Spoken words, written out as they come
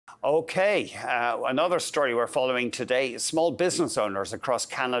Okay, another story we're following today. Small business owners across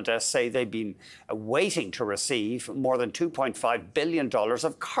Canada say they've been waiting to receive more than $2.5 billion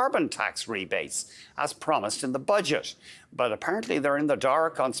of carbon tax rebates, as promised in the budget. But apparently they're in the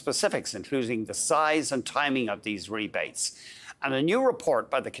dark on specifics, including the size and timing of these rebates. And a new report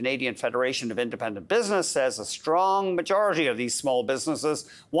by the Canadian Federation of Independent Business says a strong majority of these small businesses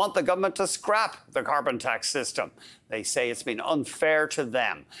want the government to scrap the carbon tax system. They say it's been unfair to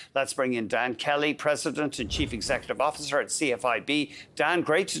them. Let's bring in Dan Kelly, President and Chief Executive Officer at CFIB. Dan,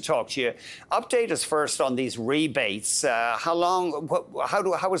 great to talk to you. Update us first on these rebates. How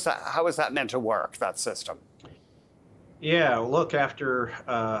is that meant to work, that system? Yeah, look, after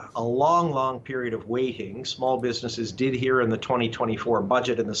a long period of waiting, small businesses did hear in the 2024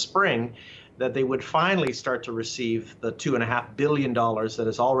 budget in the spring that they would finally start to receive the $2.5 billion that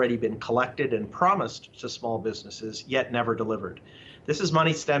has already been collected and promised to small businesses, yet never delivered. This is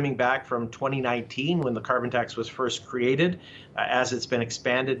money stemming back from 2019 when the carbon tax was first created, as it's been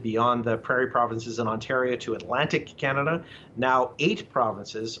expanded beyond the prairie provinces in Ontario to Atlantic Canada. Now 8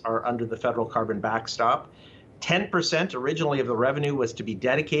 provinces are under the federal carbon backstop. 10% originally of the revenue was to be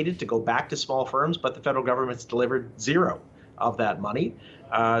dedicated to go back to small firms, but the federal government's delivered 0 of that money.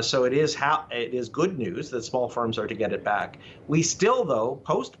 So it is good news that small firms are to get it back. We still, though,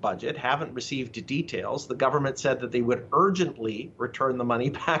 post-budget, haven't received details. The government said that they would urgently return the money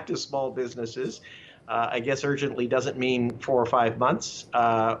back to small businesses. I guess urgently doesn't mean 4 or 5 months.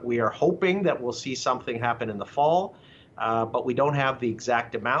 We are hoping that we'll see something happen in the fall. But we don't have the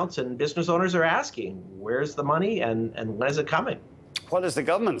exact amounts, and business owners are asking, where's the money and when is it coming? What is the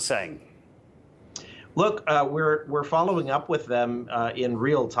government saying? Look, we're following up with them in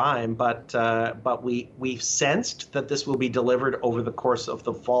real time, but we've sensed that this will be delivered over the course of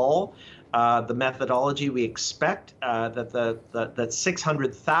the fall. The methodology, we expect that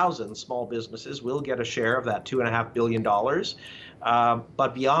 600,000 small businesses will get a share of that $2.5 billion.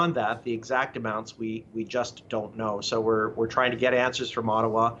 But beyond that, the exact amounts we just don't know. So we're trying to get answers from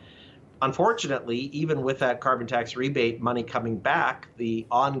Ottawa. Unfortunately, even with that carbon tax rebate money coming back, the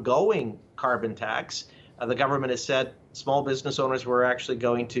ongoing carbon tax, the government has said small business owners were actually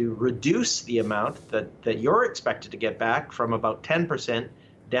going to reduce the amount that you're expected to get back from about 10%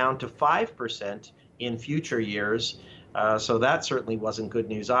 down to 5% in future years. So that certainly wasn't good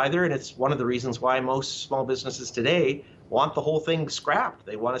news either. And it's one of the reasons why most small businesses today want the whole thing scrapped.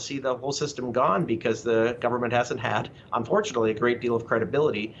 They want to see the whole system gone because the government hasn't had, unfortunately, a great deal of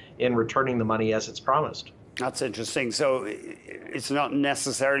credibility in returning the money as it's promised. That's interesting. So it's not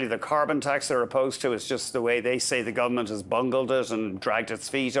necessarily the carbon tax they're opposed to, it's just the way they say the government has bungled it and dragged its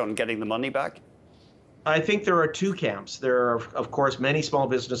feet on getting the money back? I think there are 2 camps. There are, of course, many small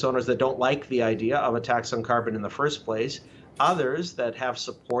business owners that don't like the idea of a tax on carbon in the first place. Others that have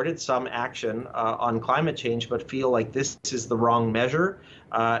supported some action on climate change but feel like this is the wrong measure.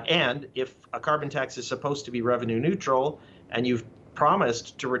 And if a carbon tax is supposed to be revenue neutral and you've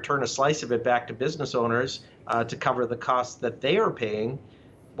promised to return a slice of it back to business owners to cover the costs that they are paying,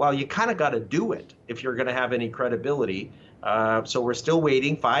 well, you kind of got to do it if you're going to have any credibility. So we're still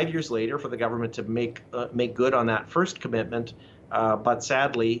waiting 5 years later for the government to make good on that first commitment. But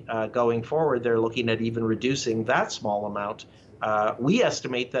sadly, going forward, they're looking at even reducing that small amount. We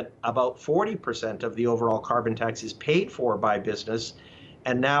estimate that about 40% of the overall carbon tax is paid for by business,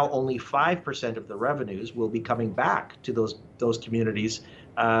 and now only 5% of the revenues will be coming back to those communities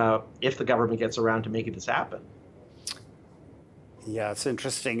if the government gets around to making this happen. Yeah, it's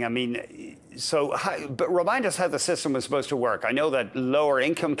interesting. I mean, but remind us how the system was supposed to work. I know that lower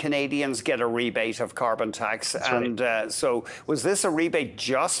income Canadians get a rebate of carbon tax. That's and right. So was this a rebate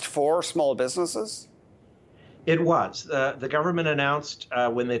just for small businesses? It was. The government announced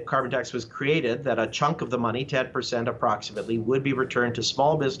when the carbon tax was created that a chunk of the money, 10% approximately, would be returned to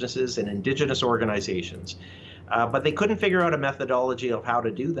small businesses and Indigenous organizations. But they couldn't figure out a methodology of how to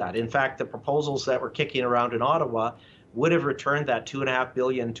do that. In fact, the proposals that were kicking around in Ottawa would have returned that $2.5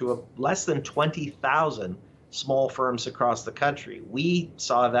 billion to less than 20,000 small firms across the country. We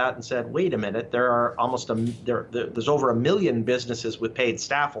saw that and said, wait a minute, there are there's over 1 million businesses with paid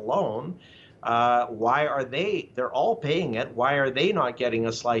staff alone. Why are they're all paying it. Why are they not getting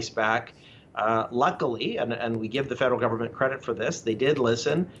a slice back? Luckily, and we give the federal government credit for this, they did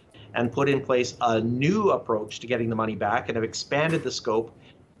listen and put in place a new approach to getting the money back and have expanded the scope.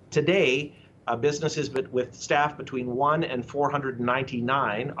 Today, businesses with staff between 1 and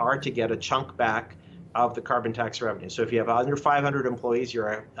 499 are to get a chunk back of the carbon tax revenue. So if you have under 500 employees,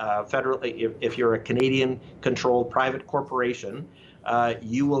 you're if you're a Canadian-controlled private corporation,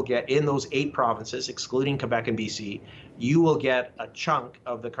 you will get, in those 8 provinces, excluding Quebec and BC, you will get a chunk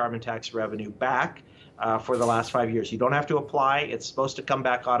of the carbon tax revenue back for the last 5 years. You don't have to apply. It's supposed to come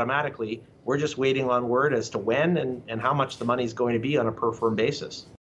back automatically. We're just waiting on word as to when and how much the money is going to be on a per firm basis.